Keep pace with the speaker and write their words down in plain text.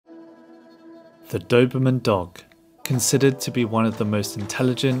The Doberman dog, considered to be one of the most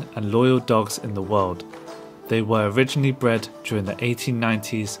intelligent and loyal dogs in the world. They were originally bred during the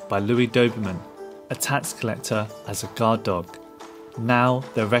 1890s by Louis Doberman, a tax collector, as a guard dog. Now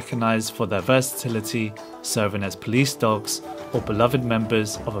they're recognised for their versatility, serving as police dogs or beloved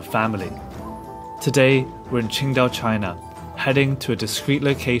members of a family. Today we're in Qingdao, China, heading to a discreet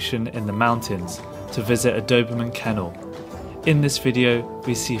location in the mountains to visit a Doberman kennel. In this video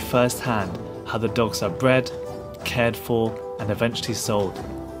we see firsthand how the dogs are bred, cared for and eventually sold.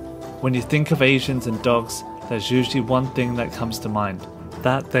 When you think of Asians and dogs, there's usually one thing that comes to mind,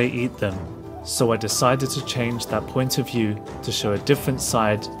 that they eat them. So I decided to change that point of view to show a different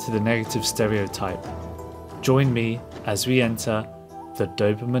side to the negative stereotype. Join me as we enter the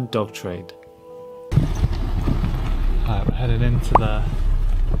Doberman dog trade. Alright, we're heading into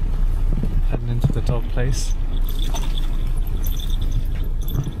the dog place.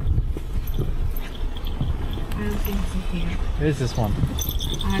 I don't think so here. Where's this one?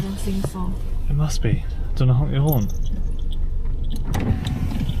 I don't think so. It must be. Do you want to honk your horn?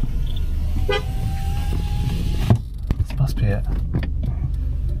 This must be it.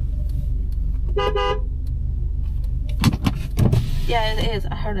 Yeah, it is.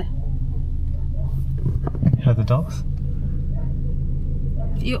 I heard it. You heard the dogs?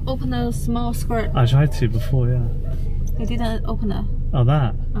 You opened a small skirt. I tried to before, yeah. You didn't open it. Oh,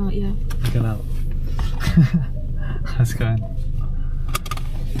 that? Oh, yeah. Get out. Let's go in.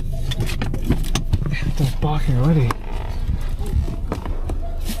 The dog's barking already.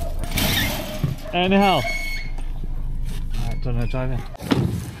 Hey, ni hao. Alright, don't know, drive in.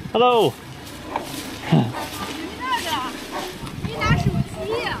 Hello!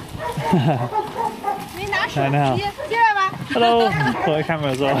 Hello! Got a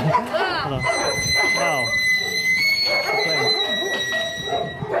camera as well. Hello. Wow.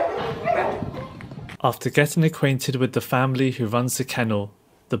 After getting acquainted with the family who runs the kennel,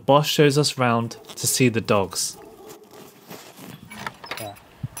 the boss shows us round to see the dogs. Yeah.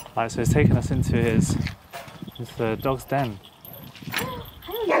 Alright, so he's taking us into his dog's den.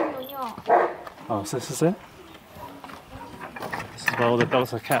 Oh, so this is it? This is where all the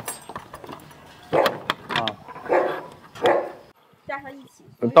dogs are kept. Wow.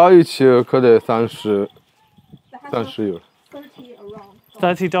 到一起可得30有。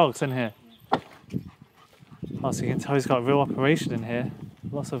30 dogs in here. Oh, so you can tell he's got a real operation in here.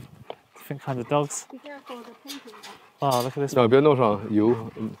 Lots of different kinds of dogs. Wow, look at this. 别弄上油，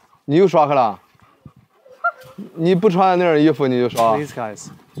你又刷开了？你不穿那件衣服你就刷。 These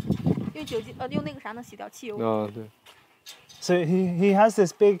guys. 用那个啥能洗掉汽油。对。 So he has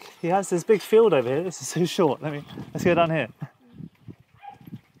this big field over here. This is so short. Let's go down here.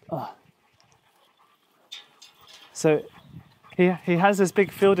 Oh. So he has this big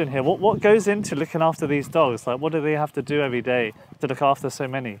field in here. What goes into looking after these dogs? Like, what do they have to do every day to look after so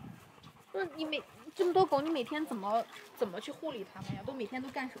many? 你这么多狗，你每天怎么去护理它们呀？每天都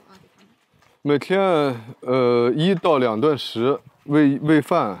干什么？给它们？每天1到2顿食，喂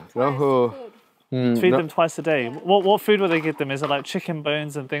饭，然后feed them twice a day. What food will they give them? Is it like chicken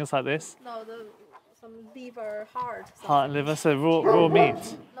bones and things like this? No, some liver, heart. Heart and liver, so raw meat.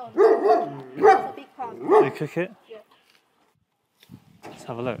 No, it's a big pot. They cook it. Yeah. Let's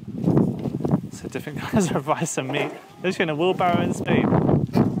have a look. So different kinds of rice and meat. They're just going to wheelbarrow and spade.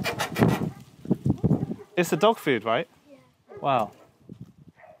 It's the dog food, right? Yeah. Wow.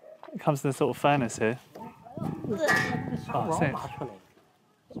 It comes in this little furnace here. Oh, see it.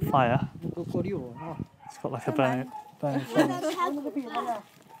 Fire. It's got like a burning furnace.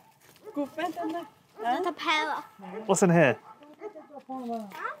 What's in here?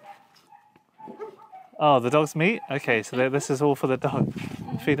 Oh, the dog's meat? Okay, so this is all for the dog.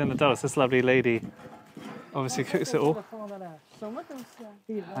 Feeding the dogs. This lovely lady obviously cooks it all.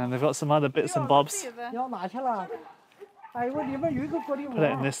 And they've got some other bits and bobs. Put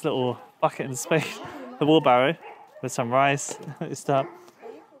it in this little bucket and spade, the wheelbarrow, with some rice stuff.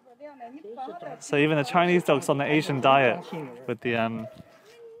 So even the Chinese dog's on the Asian diet with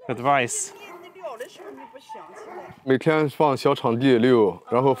rice. 每天放小场地遛，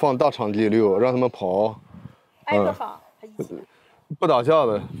然后放大场地遛，让他们跑。不打架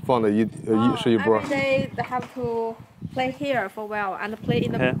的放在是一波。Every day they have to play here for a while and play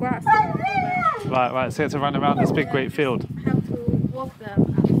in the grass. Right. So you have to run around this big, great field. Have to walk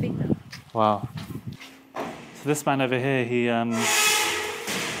them and feed them. Wow. So this man over here, he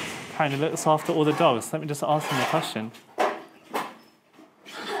apparently looks after all the dogs. Let me just ask him a question.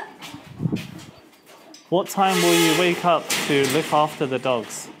 What time will you wake up to look after the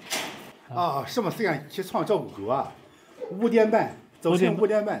dogs? 什么时间起床照顾狗啊？5点半早晨5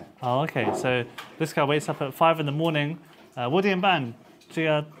点半。 Oh, okay. So this guy wakes up at 5 in the morning. 5点半这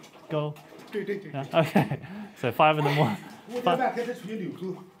个 go. 对对对。 Yeah, okay. So 5 in the morning. 5点半开始出去遛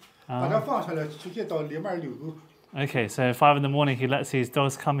狗，把它放出来，出去到里面遛狗。 Okay, so 5 in the morning he lets these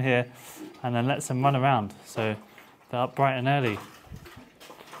dogs come here and then lets them run around. So they're up bright and early.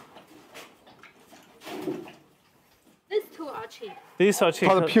 These two are cheap. These are cheap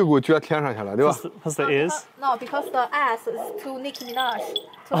它的屁股撅天上去了，对吧？ because the ears. No, because the ass is too Nicki Minaj,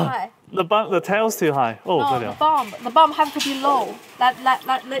 too high. The tail's too high. Oh, No, brilliant. the bum have to be low, like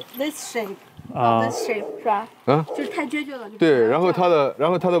this shape. This shape 是吧？就是太撅撅了。对，然后它的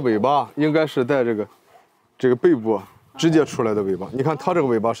尾巴应该是在这个背部直接出来的尾巴。你看它这个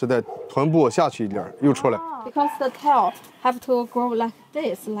尾巴是在臀部下去一点又出来。Because the tail have to grow like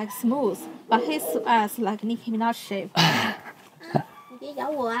this, like smooth, but his ass like Nicki Minaj shape. 你别咬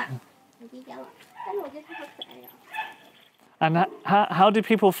我啊！你别咬我。但是我觉得它好可爱呀。 And how do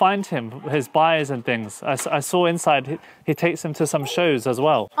people find him? His buyers and things. I saw inside he takes them to some shows as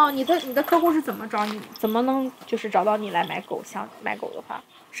well. 哦，你的客户是怎么找你？怎么能就是找到你来买狗？想买狗的话，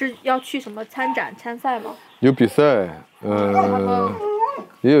是要去什么参展参赛吗？有比赛，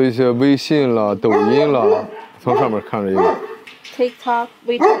也有一些微信啦、抖音啦，从上面看着有。 TikTok,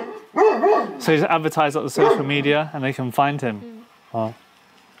 WeChat. So he's advertised on the social media and they can find him. Oh.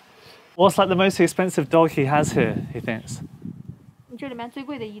 What's like the most expensive dog he has here, he thinks? 你这里面最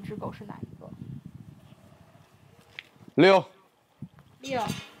贵的一只狗是哪一个Leo，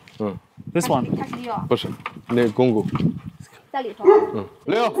 ？Leo。This one? 它是 Leo，不是，那个公狗。在里头。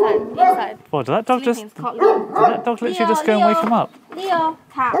Leo， Inside. What, did that dog just... Sleeping is called Leo. Did that dog literally just go and wake him up? Leo,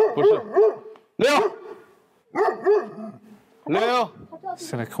 cat. 不是，Leo，Leo。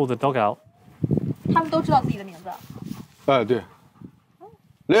 Just gonna call the dog out. 他们都知道自己的名字。哎，对。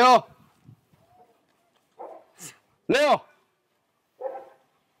Leo，Leo，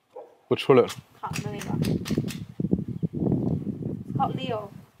我出来了。躺的那个。called Leo，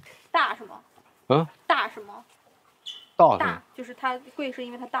大是吗？嗯，大是吗？大是大就是它贵是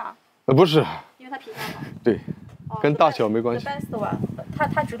因为它大，不是，因为它皮肤好。对，跟大小没关系。 The best one，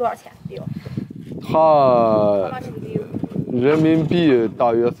它值多少钱？Leo？它 How much is Leo？人民币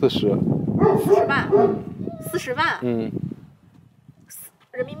大约40。40万。40万。嗯，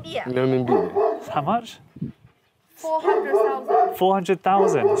人民币。人民币。 How much? 400,000.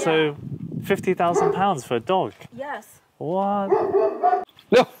 400,000. So 50,000 pounds for a dog. Yes. What?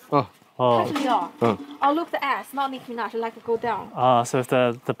 Leo，啊，它 Oh. 是 Leo。嗯。Oh, look the ass, not Nicki Minaj, like go down. So if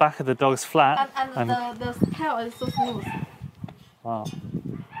the back of the dog's flat And the tail is so smooth. wow.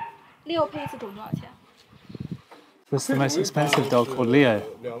 Leo 配一次懂多少钱？ This is the most expensive dog called Leo.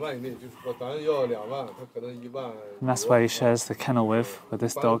 2万以内，就是说咱要2万，他可能1万。 And that's where he shares the kennel with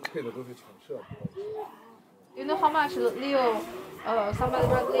this dog. 配的都是抢设。 You know how much Leo, somebody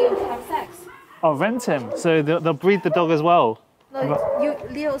let Leo have sex? Oh, rent him. So they'll breed the dog as well. No,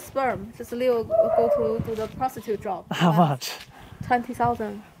 Leo sperm, just Leo go to do the prostitute job. How much?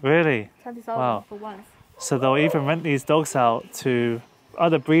 20,000. Really? 20,000 Wow. for once. So they'll even rent these dogs out to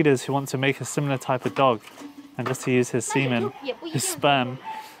other breeders who want to make a similar type of dog. And just to use his semen, his sperm,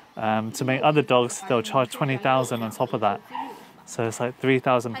 to make other dogs, they'll charge 20,000 on top of that. So it's like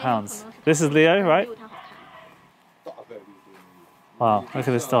 3,000 pounds. This is Leo, right? Wow, look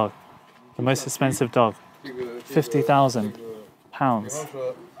at this dog. The most expensive dog. 50,000 pounds.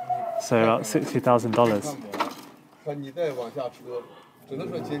 So about $60,000. 说你再往下车，只能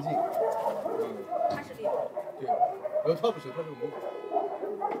说接近。它是 Leo. 对，然后他不是，他是母狗。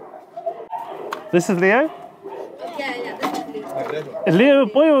 This is Leo? Yeah, this is Leo. 奶奶说。 Is Leo a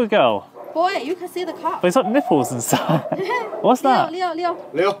boy or a girl? Boy, you can see the cock. But it's got nipples and stuff. What's that? Leo. Leo，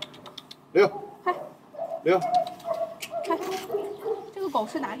看，这个狗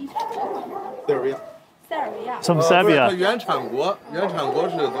是哪里产的？塞尔维亚。塞尔维亚。 From 它 Serbia. 原产国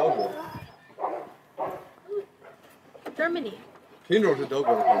是德国， Germany. 品种是德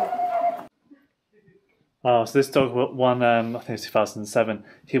国的。 Oh, so this dog won, I think it was 2007.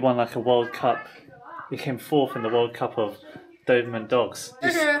 He won like a World Cup. He came fourth in the World Cup of Doberman dogs. 这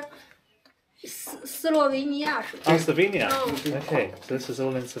是斯洛维尼亚是吧？ Oh, Slovenia. Okay, so this is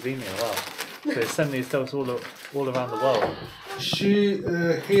all in Slovenia. Wow. So they send these dogs all around the world.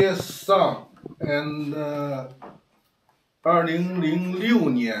 His son and 2006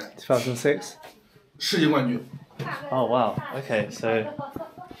年 2006. 世界冠军。 Oh wow. Okay, so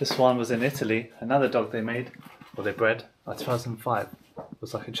this one was in Italy. Another dog they made, or they bred, 2005.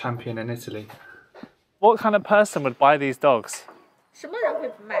 Was like a champion in Italy. What kind of person would buy these dogs? 什么人会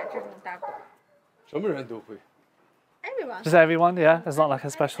买这种大狗什么人都会。 ？Everyone. Just everyone, yeah? It's not like a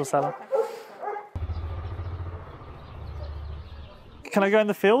special seller. Can I go in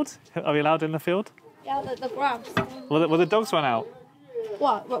the field? Are we allowed in the field? Yeah, the grass. Will the dogs run out?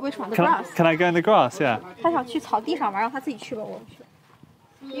 What? Which one? The Can grass. I go in the grass? Yeah. 他想去草地上玩，让他自己去吧，我不去。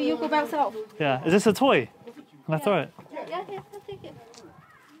You go by yourself. Yeah. Is this a toy? Can I throw it? Yeah, take it.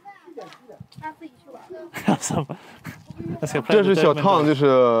 让他自己去玩。 Let's go play 这 with 是 the 小 Doberman 烫， dog. 就是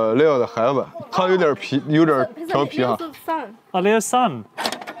Leo 的孩子，他有点皮，有点调皮哈， Son. Oh, Leo's son.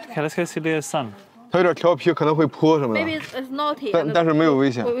 Okay, let's go see Leo's son. 他有点调皮，可能会扑什么 Maybe 的， it's naughty. 但是没有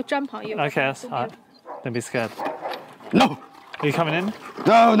危险。会沾朋友。 Okay, that's alright. Don't be scared. No Are you coming in?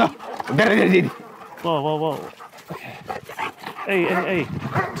 no no， Whoa, whoa, whoa. Okay. Hey.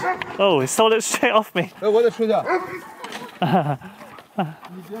 Oh, he stole it straight off me. 哎，我得出去。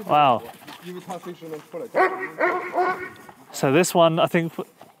 Wow. 因为他随时能出来。 So this one, I think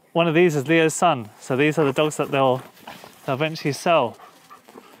one of these is Leo's son. So these are the dogs that they'll eventually sell.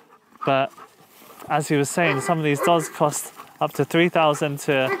 But as he was saying, some of these dogs cost up to 3,000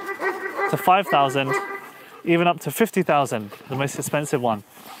 to 5,000, even up to 50,000, the most expensive one.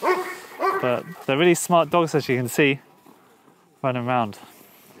 But they're really smart dogs, as you can see, running around.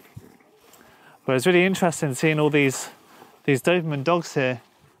 But it's really interesting seeing all these Doberman dogs here.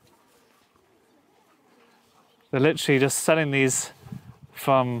 They're literally just selling these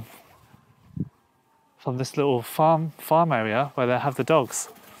from this little farm area where they have the dogs.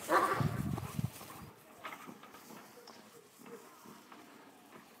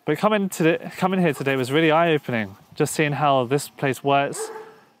 But coming here today was really eye-opening, just seeing how this place works.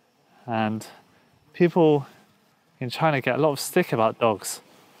 And people in China get a lot of stick about dogs.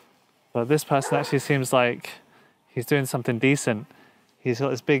 But this person actually seems like he's doing something decent. He's got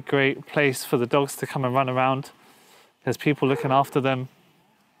this big, great place for the dogs to come and run around. There's people looking after them.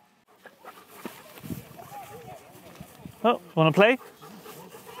 Oh, want to play?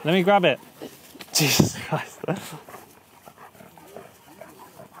 Let me grab it. Jesus Christ.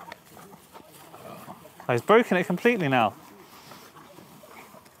 Oh, he's broken it completely now.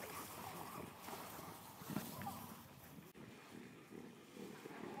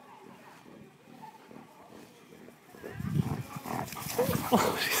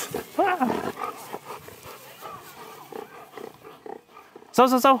 Oh, jeez. Ah.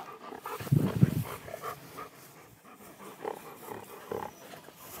 So.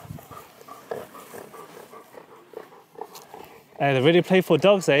 Hey, they're really playful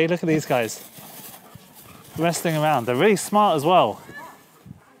dogs, eh? Look at these guys. Resting around. They're really smart as well.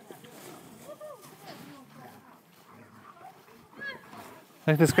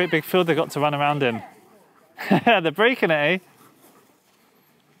 Look at this great big field they've got to run around in. They're breaking it, eh?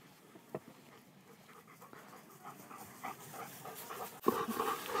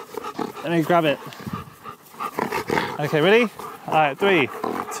 Let me grab it. Okay, ready? All right, 3,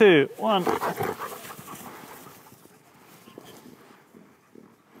 2, 1.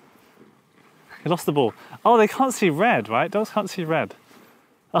 He lost the ball. Oh, they can't see red, right? Dogs can't see red.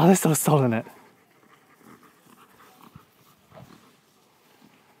 Oh, this dog's stolen it.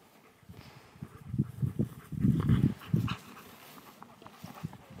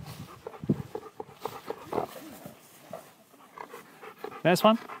 Next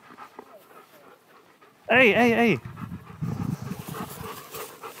one. Hey.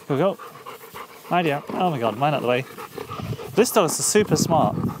 Go. My dear. Oh my God, mine out the way. This dog's super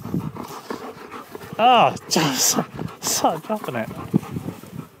smart. Oh, just start dropping it.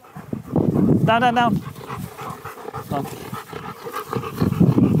 Down.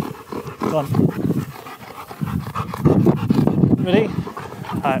 Go on. Ready?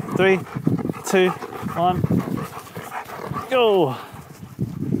 All right, 3, 2, 1. Go.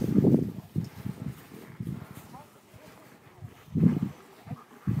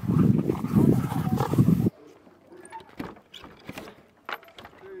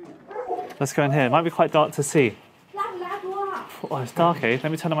 Let's go in here. It might be quite dark to see. Oh, it's dark, eh?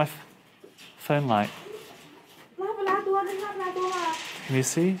 Let me turn on my phone light. Can you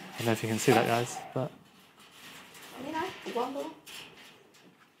see? I don't know if you can see that, guys. But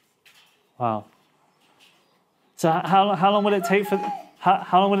wow. So how long will it take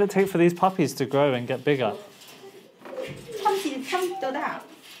for these puppies to grow and get bigger?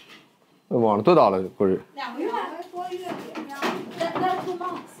 网上多大了？不是。 2个月多月。They're 2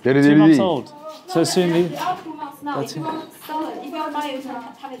 months. 2 months old. So soon. They are 2 months now. If you want to sell it, if you want to buy it, you can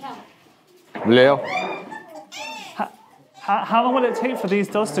have it now. Leo， How long will it take for these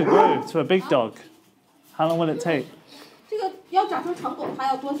dogs to grow to a big dog? How long will it take? 这个要长成成狗还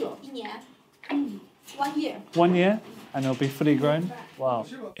要多久？1年。1 year. 1 year? And they'll be fully grown? Wow.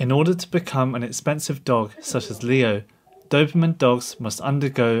 In order to become an expensive dog such as Leo, Doberman dogs must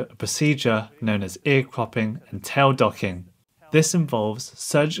undergo a procedure known as ear cropping and tail docking. This involves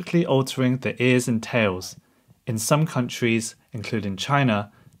surgically altering the ears and tails. In some countries, including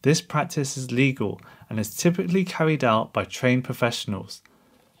China, this practice is legal and is typically carried out by trained professionals.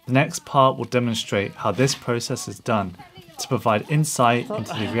 The next part will demonstrate how this process is done to provide insight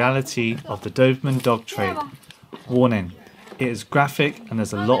into the reality of the Doberman dog trade. Warning, it is graphic and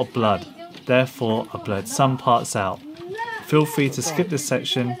there's a lot of blood, therefore I blurred some parts out. Feel free to skip this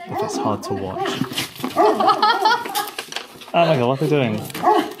section if it's hard to watch. Oh my god, what are they doing?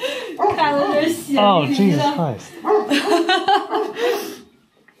 Oh, Jesus Christ.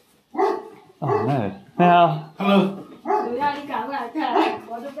 Oh no. Now. Hello.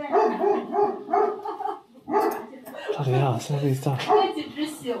 Bloody hell, some of these stuff.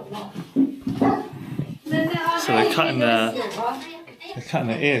 So they're cutting the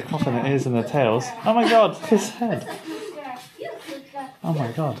ear, coughing the ears and the tails. Oh my god, his head. Oh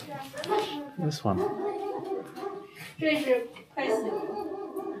my god. This one.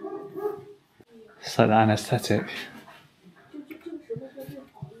 It's like the anesthetic.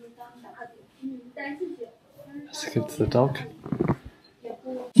 Let's give it to the dog.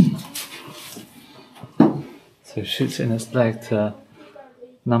 So shoots it in its leg to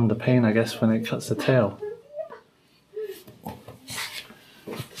numb the pain, I guess, when it cuts the tail.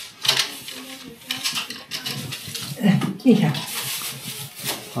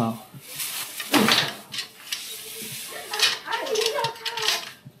 Wow.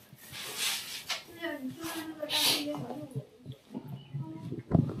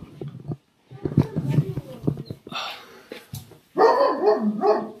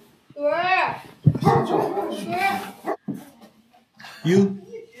 You?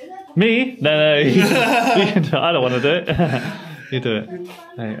 Me? No, you can do it. I don't want to do it. You do it.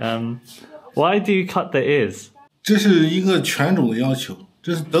 Hey, why do you cut the ears? 这是一个犬种的要求，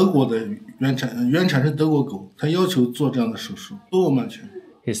这是德国的原产是德国狗，它要求做这样的手术。多曼犬。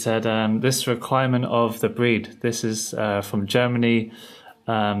He said, this requirement of the breed. This is from Germany.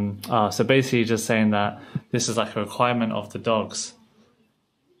 So basically, just saying that this is like a requirement of the dogs.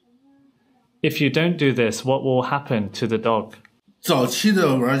 If you don't do this, what will happen to the dog? 早期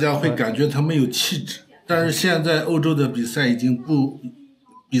的玩家会感觉它没有气质，但是现在欧洲的比赛已经不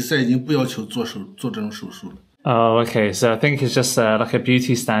要求做这种手术了。Oh, okay. So I think it's just like a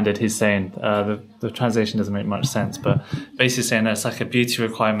beauty standard. He's saying the translation doesn't make much sense, but basically saying that it's like a beauty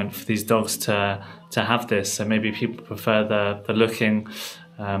requirement for these dogs to have this. So maybe people prefer the looking,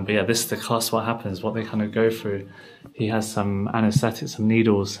 but yeah, this is the cost. What happens? What they kind of go through. He has some anesthetic, some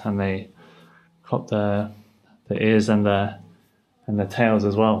needles, and they crop the ears and the tails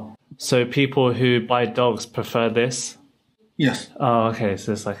as well. So people who buy dogs prefer this? Yes. Oh, okay.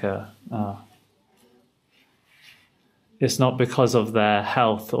 So it's like it's not because of their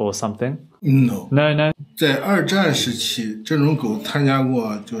health or something? No. No. 在二战时期，这种狗参加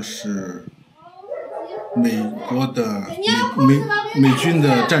过就是美国的美军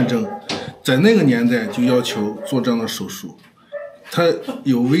的战争，在那个年代就要求做这样的手术，它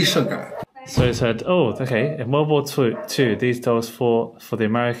有威慑感。So he said, oh, okay, in World War II, these dogs fought for the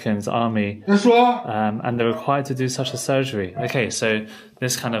Americans' army, and they're required to do such a surgery. Okay, so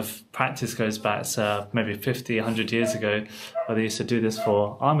this kind of practice goes back maybe 50, 100 years ago, where they used to do this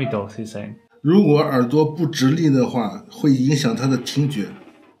for army dogs, he's saying. 如果耳朵不直立的话，会影响它的听觉。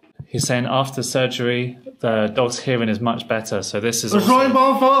 He's saying after surgery, the dog's hearing is much better, so this is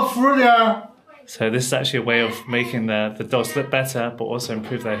So this is actually a way of making the dogs look better, but also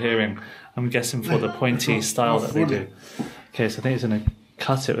improve their hearing. I'm guessing for the pointy style that they do. Okay, so I think he's going to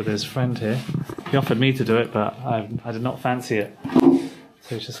cut it with his friend here. He offered me to do it, but I did not fancy it.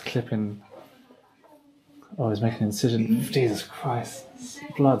 So he's just clipping. Oh, he's making an incision. Jesus Christ.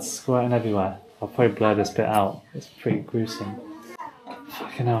 Blood squirting everywhere. I'll probably blur this bit out. It's pretty gruesome.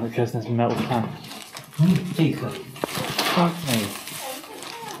 Fucking hell, it goes in this metal plant. Fuck me.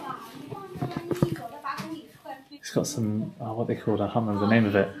 He's got some, what they call, I can't remember the name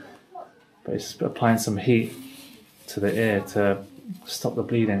of it, but he's applying some heat to the ear to stop the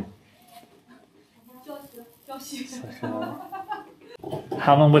bleeding. Like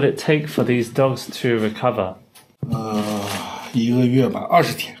how long would it take for these dogs to recover? 1个月吧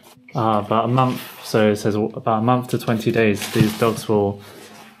，20天。 About a month. So it says about a month to 20 days. These dogs will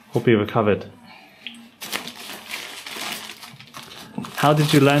be recovered. How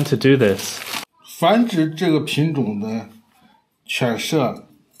did you learn to do this? 繁殖这个品种的犬舍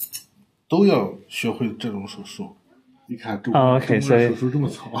都要学会这种手术。你看，中国手术这么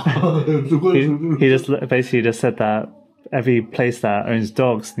糙。He just basically just said that every place that owns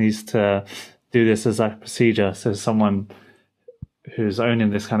dogs needs to do this as a procedure. So someone who's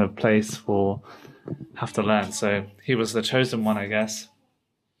owning this kind of place will have to learn. So he was the chosen one, I guess.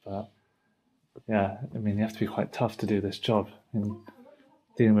 But yeah, I mean, you have to be quite tough to do this job in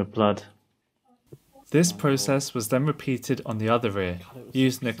dealing with blood. This process was then repeated on the other ear,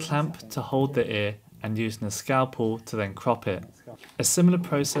 using a clamp to hold the ear and using a scalpel to then crop it. A similar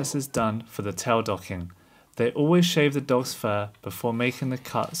process is done for the tail docking. They always shave the dog's fur before making the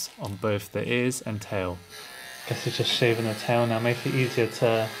cuts on both the ears and tail. Guess you're just shaving the tail now, make it easier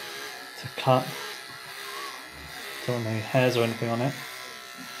to cut. Don't want any hairs or anything on it.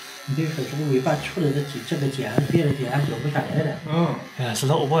 Yeah, it's a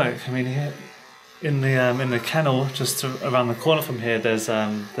lot of work. I mean, here in the kennel just around the corner from here, there's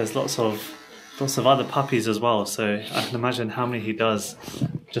lots of other puppies as well. So I can imagine how many he does.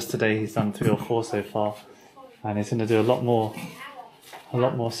 Just today, he's done 3 or 4 so far, and he's going to do a lot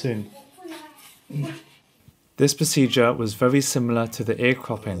more soon. This procedure was very similar to the ear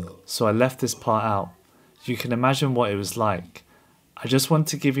cropping, so I left this part out. You can imagine what it was like. I just want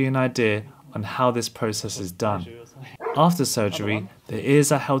to give you an idea on how this process is done. After surgery, the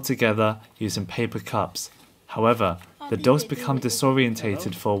ears are held together using paper cups. However, the dogs become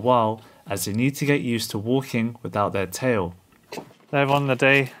disorientated for a while as they need to get used to walking without their tail. They're on the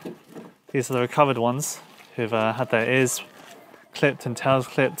day. These are the recovered ones who've had their ears clipped and tails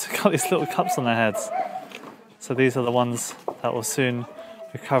clipped, got these little cups on their heads. So these are the ones that will soon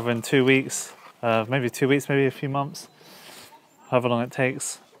recover in 2 weeks, maybe 2 weeks, maybe a few months, however long it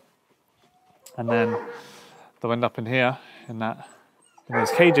takes. And then they'll end up in here, in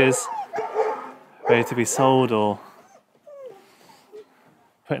those cages, ready to be sold or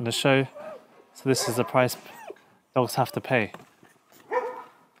put in the show. So this is the price dogs have to pay.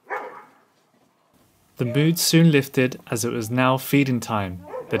 The mood soon lifted as it was now feeding time.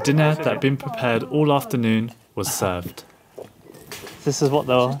 The dinner that had been prepared all afternoon was served. This is what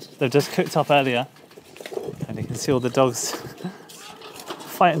they've just cooked up earlier, and you can see all the dogs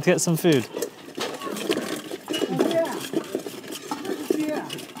fighting to get some food.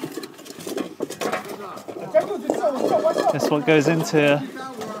 That's what goes into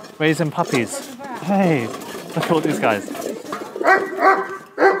raising puppies. Hey, look at all these guys.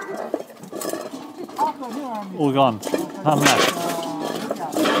 All gone, none left.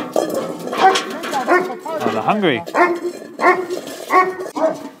 Oh, they're hungry.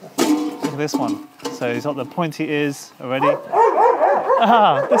 Look at this one. So he's got the pointy ears already.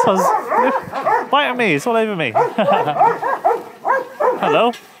 Ah, this one's biting me, it's all over me.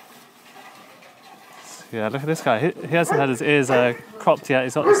 Hello. Yeah, look at this guy. He hasn't had his ears cropped yet.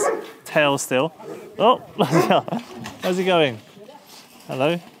 He's got his tail still. Oh, how's he going?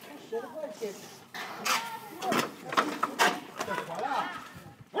 Hello.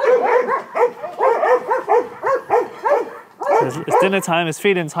 It's dinner time, it's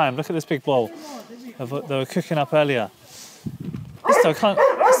feeding time. Look at this big bowl they were cooking up earlier. This dog can't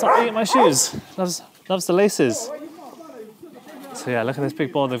stop eating my shoes. Loves the laces. So yeah, look at this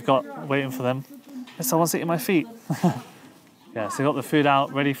big bowl they've got waiting for them. This dog wants to eat my feet. Yeah, so they got the food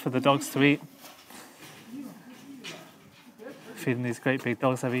out ready for the dogs to eat. Feeding these great big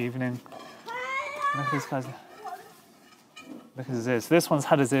dogs every evening. Look at this guy's. Look at his ears. So this one's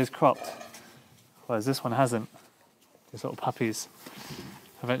had his ears cropped, whereas this one hasn't. These little puppies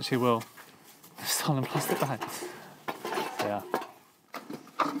eventually will. They're still in a plastic bag. So yeah,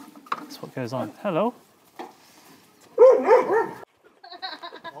 that's what goes on. Hello.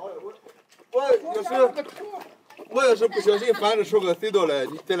我也是不小心反着手给塞到了，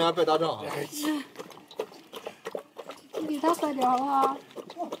你这俩别打仗啊！你给他喝点啊！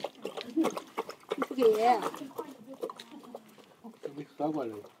你不给？没喝过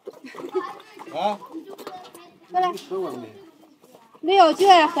了。啊？过来。喝过没？没有，就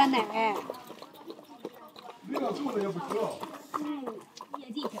爱喝奶。没有醋的也不行。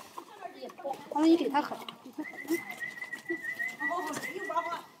好了，你给他喝。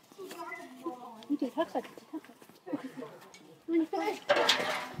你给他喝，给他喝。你看，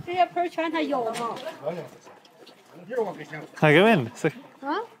这些盆全他要嘛。Can I go in?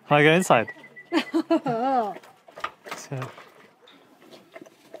 Huh? Can I go inside? So.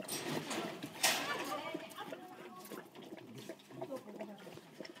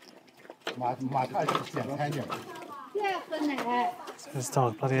 This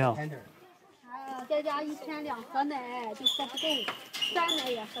dog, bloody hell. 再加1天2盒奶就喝不够，酸奶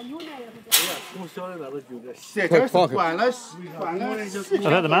也喝，牛奶也喝。从小的那都就这，现在是关了，关了。I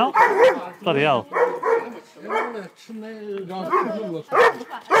let them out? Bloody hell.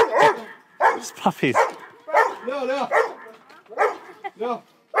 It's puppies.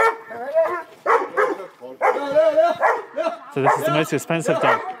 So this is the most expensive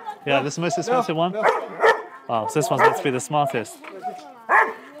dog. Yeah, this is the most expensive one. Wow, so this one's meant to be the smartest.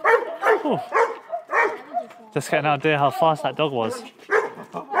 Whew. Just getting an idea how fast that dog was.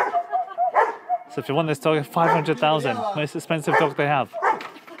 So if you want this dog, 500,000, most expensive dog they have.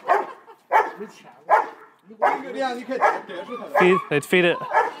 They'd feed it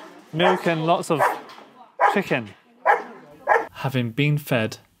milk and lots of chicken. Having been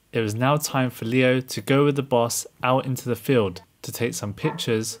fed, it was now time for Leo to go with the boss out into the field to take some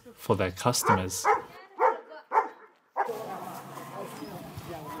pictures for their customers.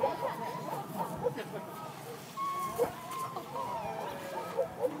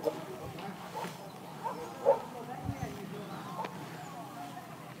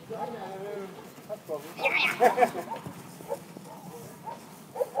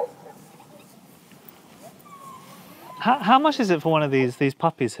 How much is it for one of these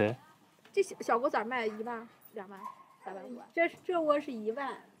puppies here? 这小狗崽卖1万、2万、3万、5万。这窝是1万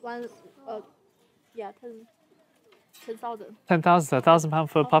，1 yeah 10,000. 10,000, £1,000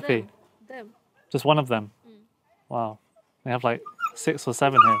 for a puppy. Them. Just one of them. Wow. They have like 6 or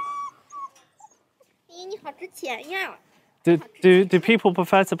 7 here. 咦，你好值钱呀！ Do people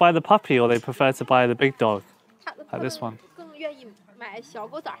prefer to buy the puppy or they prefer to buy the big dog? Like this one. 更愿意买小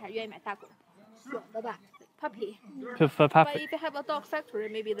狗崽还是愿意买大狗？小的吧 ，puppy. Prefer But puppy. if they have a dog factory,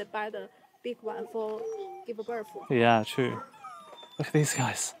 maybe they buy the big one for give birth. Yeah, true. Look at these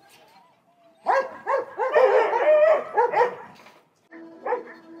guys.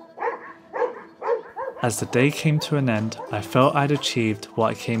 As the day came to an end, I felt I'd achieved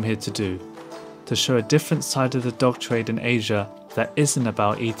what I came here to do. To show a different side of the dog trade in Asia that isn't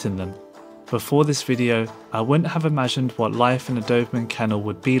about eating them. Before this video, I wouldn't have imagined what life in a Doberman kennel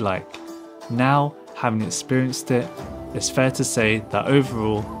would be like. Now, having experienced it, it's fair to say that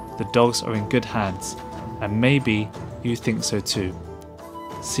overall, the dogs are in good hands, and maybe you think so too.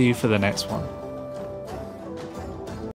 See you for the next one.